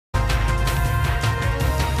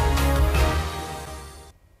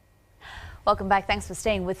Welcome back. Thanks for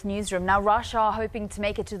staying with Newsroom. Now, Russia are hoping to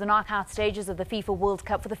make it to the knockout stages of the FIFA World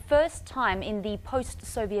Cup for the first time in the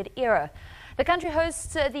post-Soviet era. The country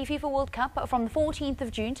hosts the FIFA World Cup from the 14th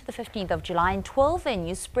of June to the 15th of July in 12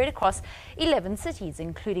 venues spread across 11 cities,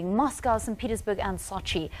 including Moscow, St. Petersburg and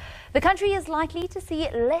Sochi. The country is likely to see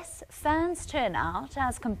less fans turn out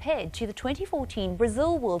as compared to the 2014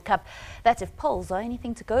 Brazil World Cup, that if polls are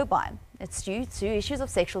anything to go by. It's due to issues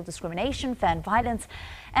of sexual discrimination, fan violence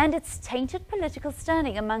and its tainted political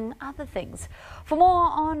standing, among other things. For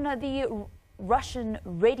more on the Russian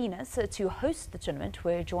readiness to host the tournament,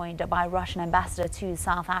 we're joined by Russian ambassador to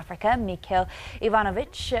South Africa, Mikhail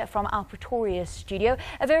Petrakov, from our Pretoria studio.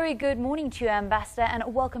 A very good morning to you, Ambassador, and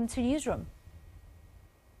welcome to Newsroom.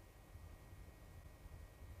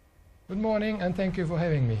 Good morning, and thank you for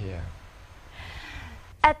having me here.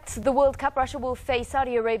 At the World Cup, Russia will face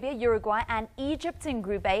Saudi Arabia, Uruguay and Egypt in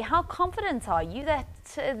Group A. How confident are you that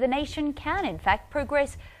the nation can, in fact,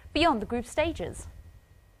 progress beyond the group stages?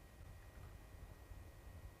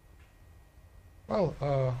 Well,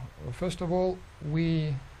 first of all,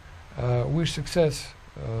 we wish success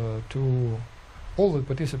to all the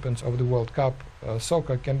participants of the World Cup.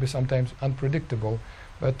 Soccer can be sometimes unpredictable,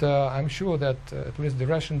 but I'm sure that at least the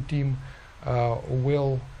Russian team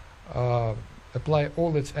will apply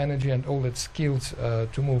all its energy and all its skills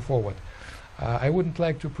to move forward. I wouldn't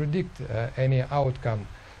like to predict any outcome,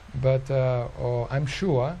 but I'm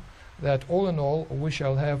sure that all in all we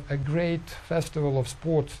shall have a great festival of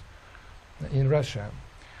sports in Russia,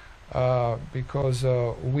 because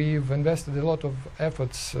we've invested a lot of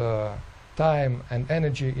efforts, time and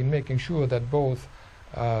energy in making sure that both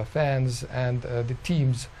fans and the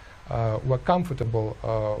teams were comfortable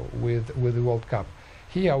with the World Cup.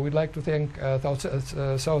 Here I would like to thank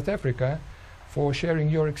South Africa for sharing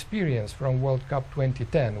your experience from World Cup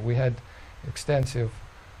 2010. We had extensive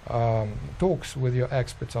talks with your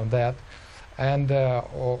experts on that. And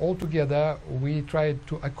altogether, we tried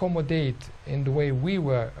to accommodate in the way we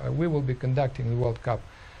will be conducting the World Cup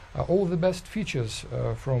all the best features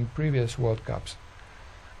from previous World Cups.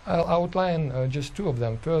 I'll outline just two of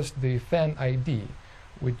them. First, the Fan ID,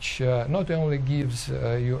 which not only gives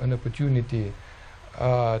you an opportunity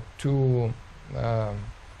to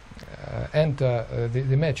enter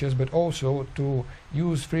the matches, but also to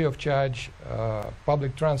use free of charge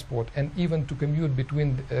public transport and even to commute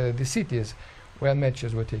between the cities where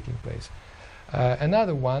matches were taking place.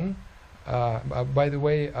 Another one, by the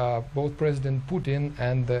way, both President Putin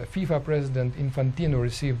and FIFA President Infantino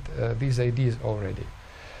received these ideas already.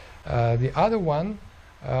 The other one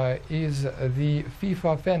is the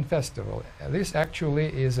FIFA Fan Festival. This actually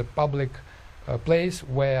is a public place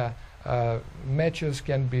where matches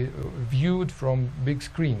can be viewed from big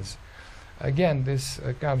screens. Again, this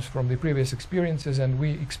comes from the previous experiences, and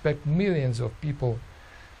we expect millions of people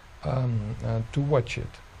to watch it.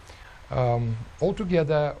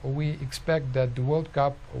 Altogether, we expect that the World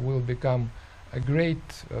Cup will become a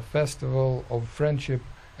great festival of friendship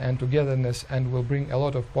and togetherness and will bring a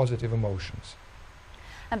lot of positive emotions.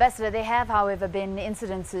 Ambassador, there have, however, been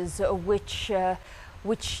incidences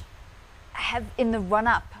which have, in the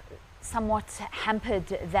run-up, somewhat hampered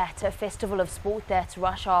that festival of sport that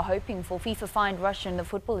Russia are hoping for. FIFA fined Russian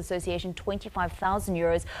Football Association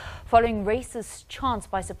 €25,000 following racist chants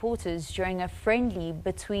by supporters during a friendly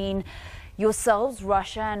between yourselves,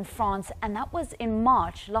 Russia and France, and that was in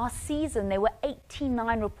March. Last season there were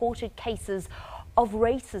 89 reported cases of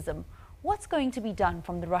racism. What's going to be done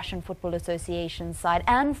from the Russian Football Association side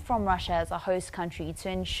and from Russia as a host country to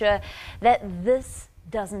ensure that this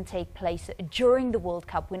doesn't take place during the World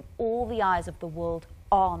Cup when all the eyes of the world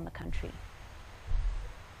are on the country?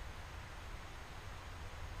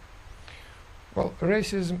 Well,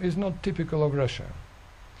 racism is not typical of Russia.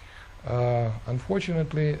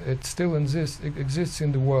 Unfortunately, it still exists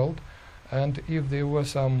in the world, and if there were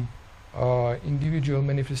some individual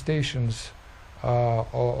manifestations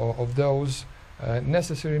of those,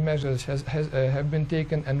 necessary measures have been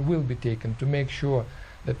taken and will be taken to make sure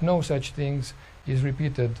that no such things is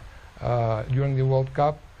repeated during the World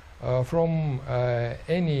Cup from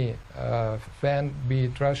any fan, be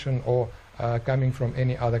it Russian or coming from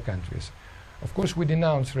any other countries. Of course, we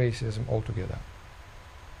denounce racism altogether.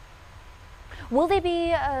 Will there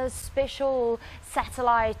be special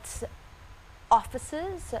satellite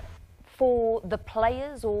officers for the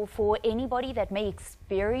players or for anybody that may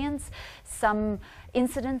experience some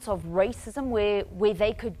incidents of racism where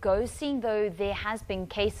they could go, seeing though there has been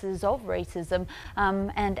cases of racism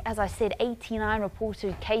and as I said, 89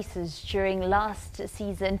 reported cases during last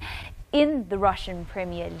season? in the Russian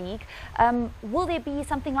Premier League. Will there be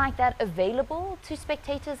something like that available to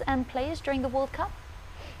spectators and players during the World Cup?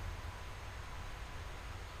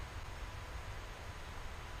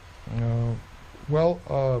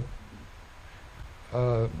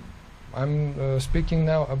 I'm speaking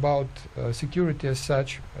now about security as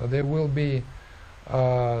such. There will be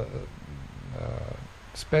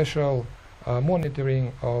special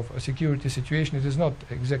monitoring of a security situation. It is not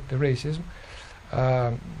exactly racism.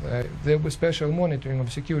 There will be special monitoring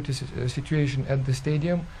of security situation at the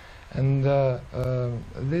stadium, and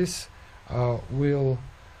this will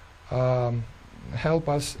help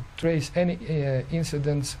us trace any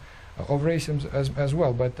incidents of racism as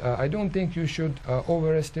well. But I don't think you should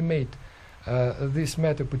overestimate this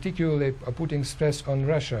matter, particularly putting stress on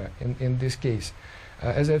Russia in this case.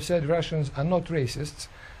 As I've said, Russians are not racists,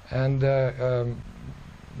 and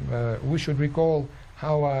we should recall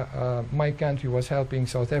how my country was helping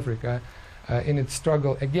South Africa in its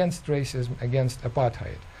struggle against racism, against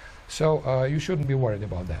apartheid. So you shouldn't be worried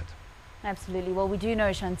about that. Absolutely. Well, we do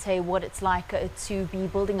know, Shante, what it's like to be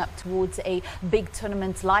building up towards a big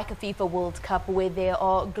tournament like a FIFA World Cup, where there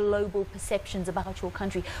are global perceptions about your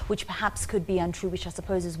country, which perhaps could be untrue, which I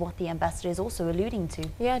suppose is what the ambassador is also alluding to.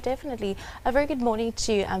 Yeah, definitely. A very good morning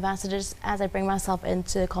to ambassadors. As I bring myself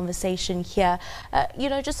into conversation here, you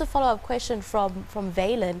know, just a follow-up question from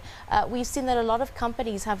Valen. We've seen that a lot of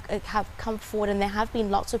companies have come forward, and there have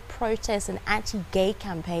been lots of protests and anti-gay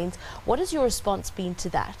campaigns. What has your response been to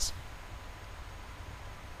that?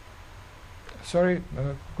 Sorry,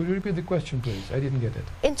 could you repeat the question, please? I didn't get it.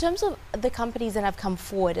 In terms of the companies that have come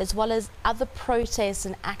forward, as well as other protests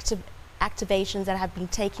and activations that have been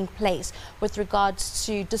taking place with regards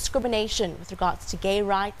to discrimination, with regards to gay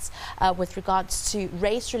rights, with regards to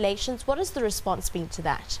race relations, what has the response been to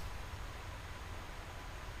that?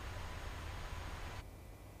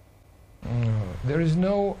 There is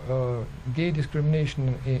no gay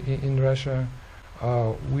discrimination in Russia.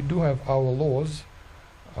 We do have our laws.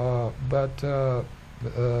 But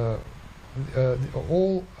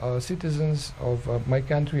all citizens of my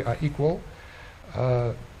country are equal.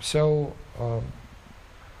 So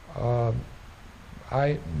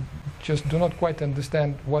I just do not quite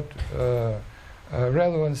understand what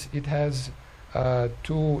relevance it has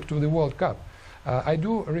to the World Cup. I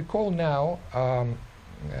do recall now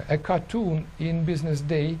a cartoon in Business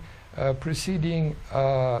Day preceding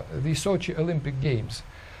the Sochi Olympic Games,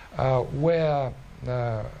 where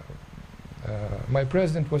my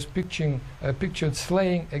president was pictured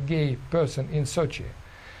slaying a gay person in Sochi.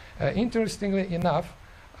 Interestingly enough,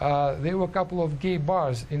 there were a couple of gay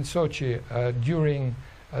bars in Sochi during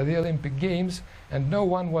the Olympic Games, and no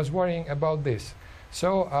one was worrying about this.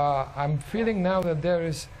 So I'm feeling now that there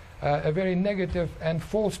is a very negative and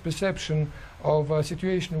false perception of a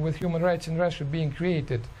situation with human rights in Russia being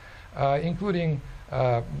created, including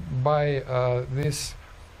by this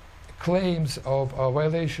claims of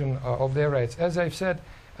violation of their rights. As I've said,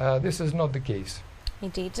 this is not the case.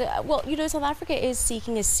 Indeed. Well, you know, South Africa is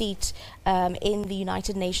seeking a seat in the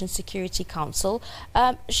United Nations Security Council.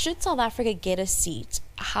 Should South Africa get a seat,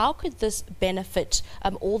 how could this benefit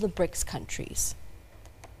all the BRICS countries?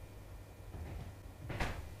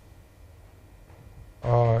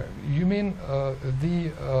 You mean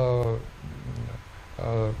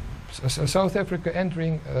South Africa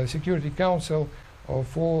entering Security Council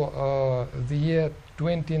for the year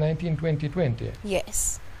 2019-2020?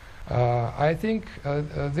 Yes. I think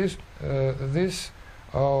this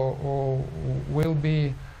will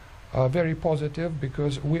be very positive,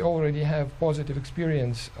 because we already have positive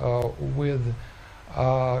experience with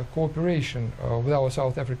cooperation with our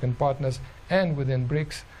South African partners and within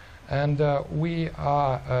BRICS, and we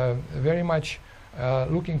are very much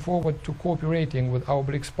looking forward to cooperating with our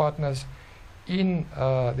BRICS partners in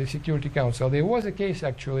the Security Council. There was a case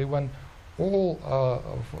actually when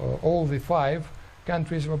all the 5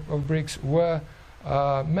 countries of BRICS were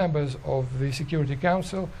members of the Security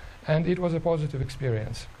Council, and it was a positive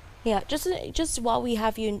experience. Yeah, just while we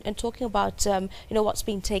have you and talking about you know, what's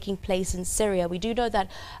been taking place in Syria, we do know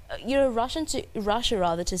that you know, Russia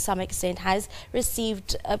rather to some extent has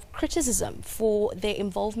received criticism for their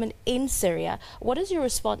involvement in Syria. What is your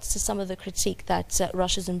response to some of the critique that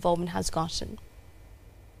Russia's involvement has gotten?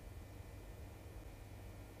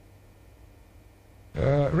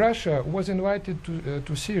 Russia was invited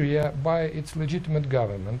to Syria by its legitimate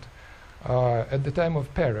government at the time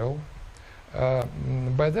of peril.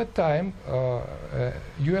 By that time,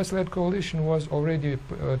 US-led coalition was already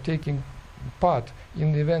taking part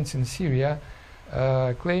in the events in Syria,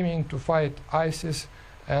 claiming to fight ISIS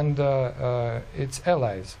and its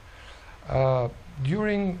allies.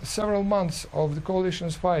 during several months of the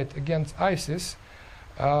coalition's fight against ISIS,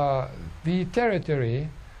 the territory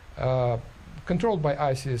controlled by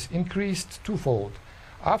ISIS increased twofold.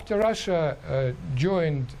 After Russia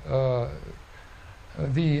joined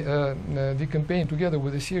the campaign together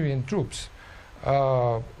with the Syrian troops,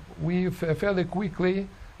 we fairly quickly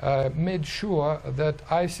made sure that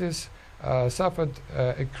ISIS suffered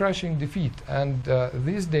a crushing defeat, and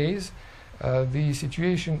these days the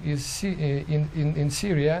situation is in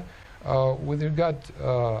Syria with regard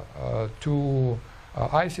to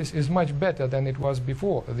ISIS is much better than it was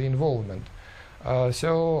before the involvement.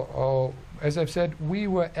 So, as I've said, we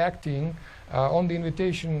were acting on the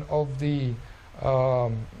invitation of the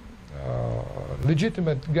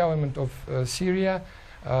legitimate government of Syria,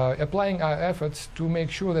 applying our efforts to make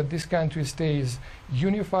sure that this country stays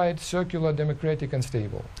unified, circular, democratic and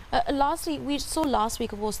stable. Lastly, we saw last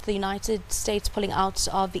week, of course, the United States pulling out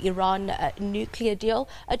of the Iran nuclear deal.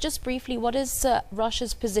 Just briefly, what is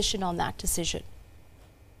Russia's position on that decision?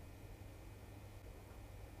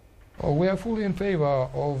 We are fully in favor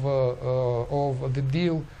of the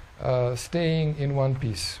deal staying in one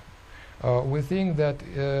piece. We think that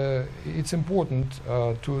it's important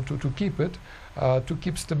to keep it, to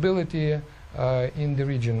keep stability in the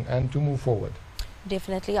region and to move forward.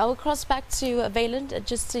 Definitely. I will cross back to Valen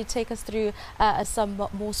just to take us through some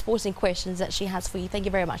more sporting questions that she has for you. Thank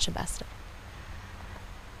you very much, Ambassador.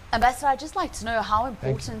 Ambassador, I'd just like to know how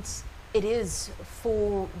important it is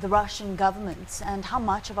for the Russian government and how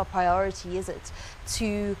much of a priority is it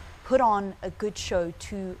to put on a good show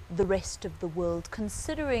to the rest of the world,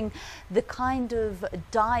 considering the kind of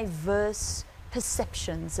diverse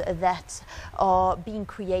perceptions that are being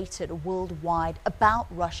created worldwide about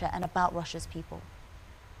Russia and about Russia's people?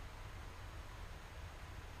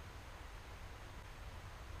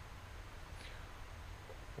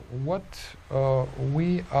 What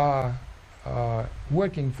we are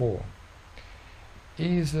working for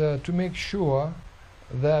is to make sure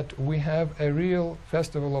that we have a real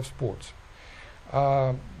festival of sports.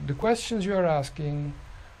 The questions you are asking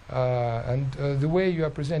and the way you are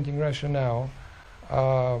presenting Russia now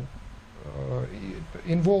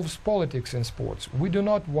involves politics in sports. We do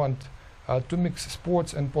not want to mix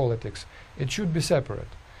sports and politics. It should be separate.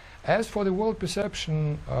 As for the world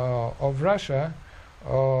perception of Russia,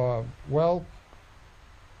 well,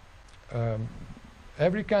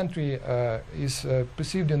 every country is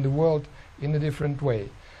perceived in the world in a different way.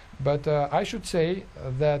 But I should say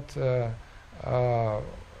that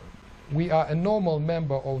we are a normal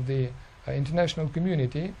member of the international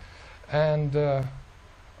community, and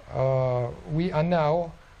we are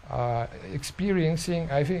now experiencing,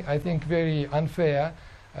 I think very unfair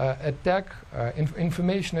attack,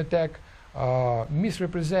 information attack,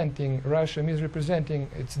 misrepresenting Russia, misrepresenting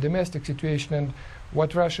its domestic situation and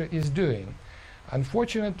what Russia is doing.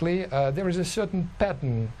 Unfortunately, there is a certain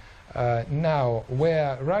pattern now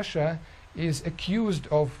where Russia is accused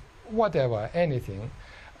of whatever, anything,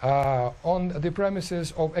 on the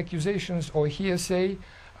premises of accusations or hearsay,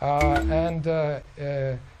 and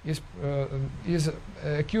is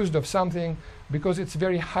accused of something because it's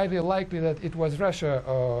very highly likely that it was Russia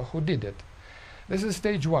who did it. This is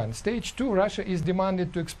stage one. Stage two, Russia is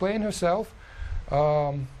demanded to explain herself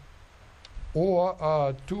or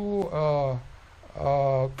to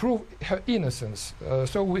prove her innocence.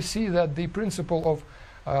 So we see that the principle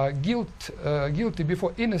of guilty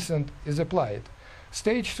before innocent is applied.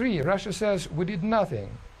 Stage three, Russia says we did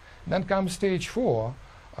nothing. Then comes stage four,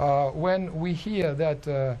 when we hear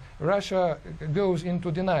that Russia goes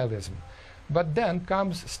into denialism. But then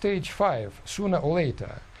comes stage five, sooner or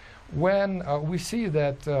later, when we see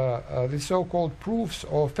that the so-called proofs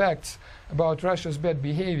or facts about Russia's bad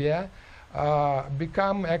behavior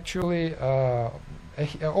become actually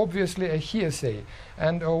obviously a hearsay.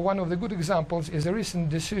 And one of the good examples is a recent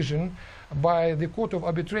decision by the Court of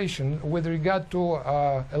Arbitration with regard to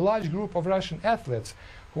a large group of Russian athletes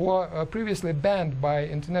who were previously banned by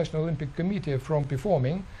International Olympic Committee from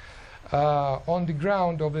performing on the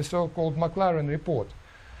ground of the so-called McLaren report.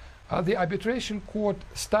 The arbitration court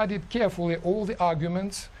studied carefully all the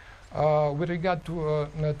arguments with regard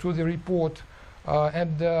to the report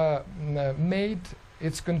and made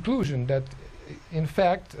its conclusion that in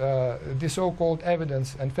fact the so-called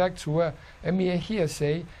evidence and facts were a mere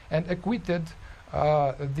hearsay, and acquitted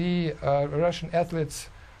the Russian athletes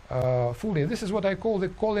fully. This is what I call the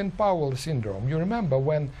Colin Powell syndrome. You remember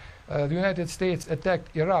when the United States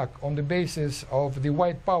attacked Iraq on the basis of the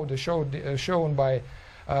white powder shown by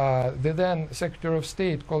the then Secretary of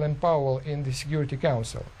State Colin Powell in the Security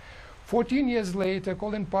Council. 14 years later,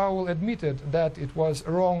 Colin Powell admitted that it was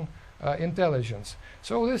wrong intelligence.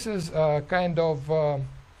 So this is a kind of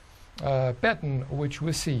pattern which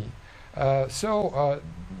we see.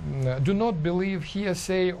 Do not believe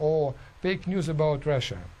hearsay or fake news about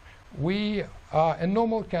Russia. We are a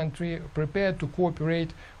normal country prepared to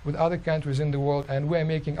cooperate with other countries in the world, and we are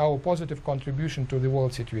making our positive contribution to the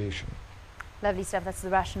world situation. Lovely stuff. That's the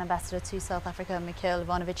Russian ambassador to South Africa, Mikhail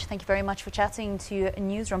Petrakov. Thank you very much for chatting to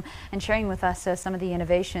Newsroom and sharing with us some of the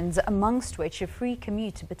innovations, amongst which a free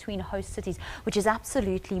commute between host cities, which is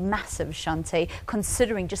absolutely massive, Shante,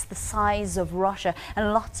 considering just the size of Russia,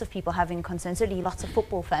 and lots of people having concerns, certainly lots of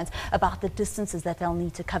football fans, about the distances that they'll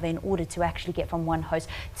need to cover in order to actually get from one host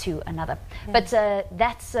to another. Yeah. But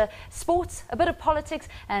that's sports, a bit of politics,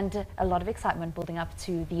 and a lot of excitement building up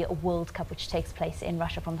to the World Cup, which takes place in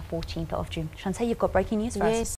Russia from the 14th of June. Shante, you've got breaking news for us.